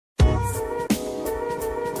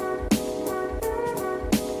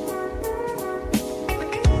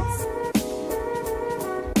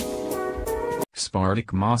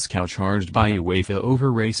Spartak Moscow charged by UEFA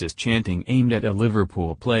over racist chanting aimed at a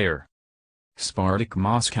Liverpool player. Spartak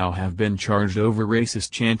Moscow have been charged over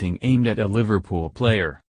racist chanting aimed at a Liverpool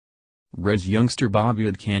player. Reds youngster Bobby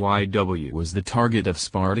Adekanye was the target of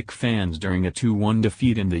Spartak fans during a 2-1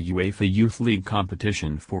 defeat in the UEFA Youth League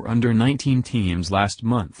competition for under-19 teams last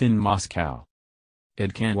month in Moscow.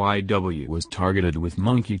 Adekanye was targeted with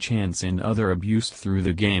monkey chants and other abuse through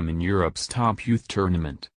the game in Europe's top youth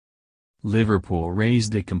tournament. Liverpool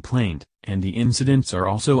raised a complaint, and the incidents are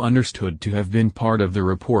also understood to have been part of the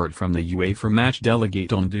report from the UEFA match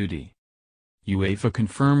delegate on duty. UEFA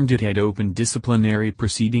confirmed it had opened disciplinary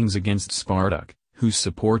proceedings against Spartak, whose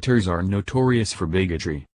supporters are notorious for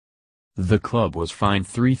bigotry. The club was fined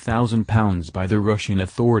 £3,000 by the Russian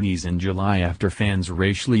authorities in July after fans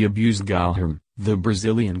racially abused Guilherme, the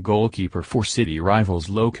Brazilian goalkeeper for city rivals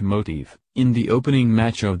Lokomotiv, in the opening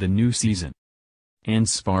match of the new season. And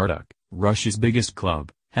Spartak, Russia's biggest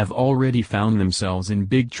club, have already found themselves in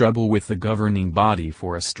big trouble with the governing body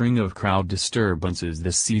for a string of crowd disturbances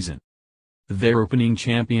this season. Their opening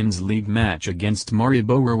Champions League match against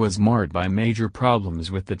Maribor was marred by major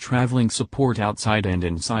problems with the traveling support outside and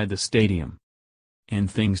inside the stadium.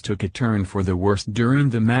 And things took a turn for the worse during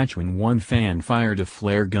the match when one fan fired a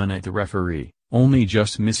flare gun at the referee, only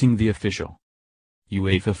just missing the official.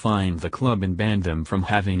 UEFA fined the club and banned them from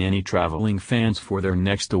having any traveling fans for their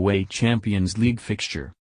next away Champions League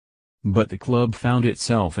fixture. But the club found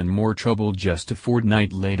itself in more trouble just a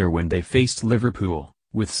fortnight later when they faced Liverpool,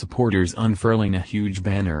 with supporters unfurling a huge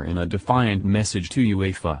banner in a defiant message to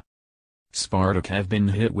UEFA. Spartak have been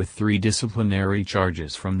hit with 3 disciplinary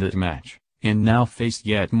charges from that match, and now face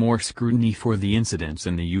yet more scrutiny for the incidents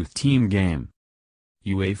in the youth team game.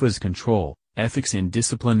 UEFA's Control, Ethics and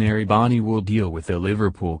Disciplinary Body will deal with the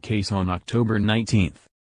Liverpool case on October 19.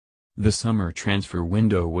 The summer transfer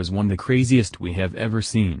window was one of the craziest we have ever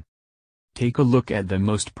seen. Take a look at the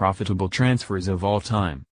most profitable transfers of all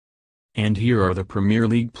time. And here are the Premier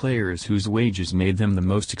League players whose wages made them the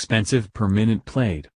most expensive per minute played.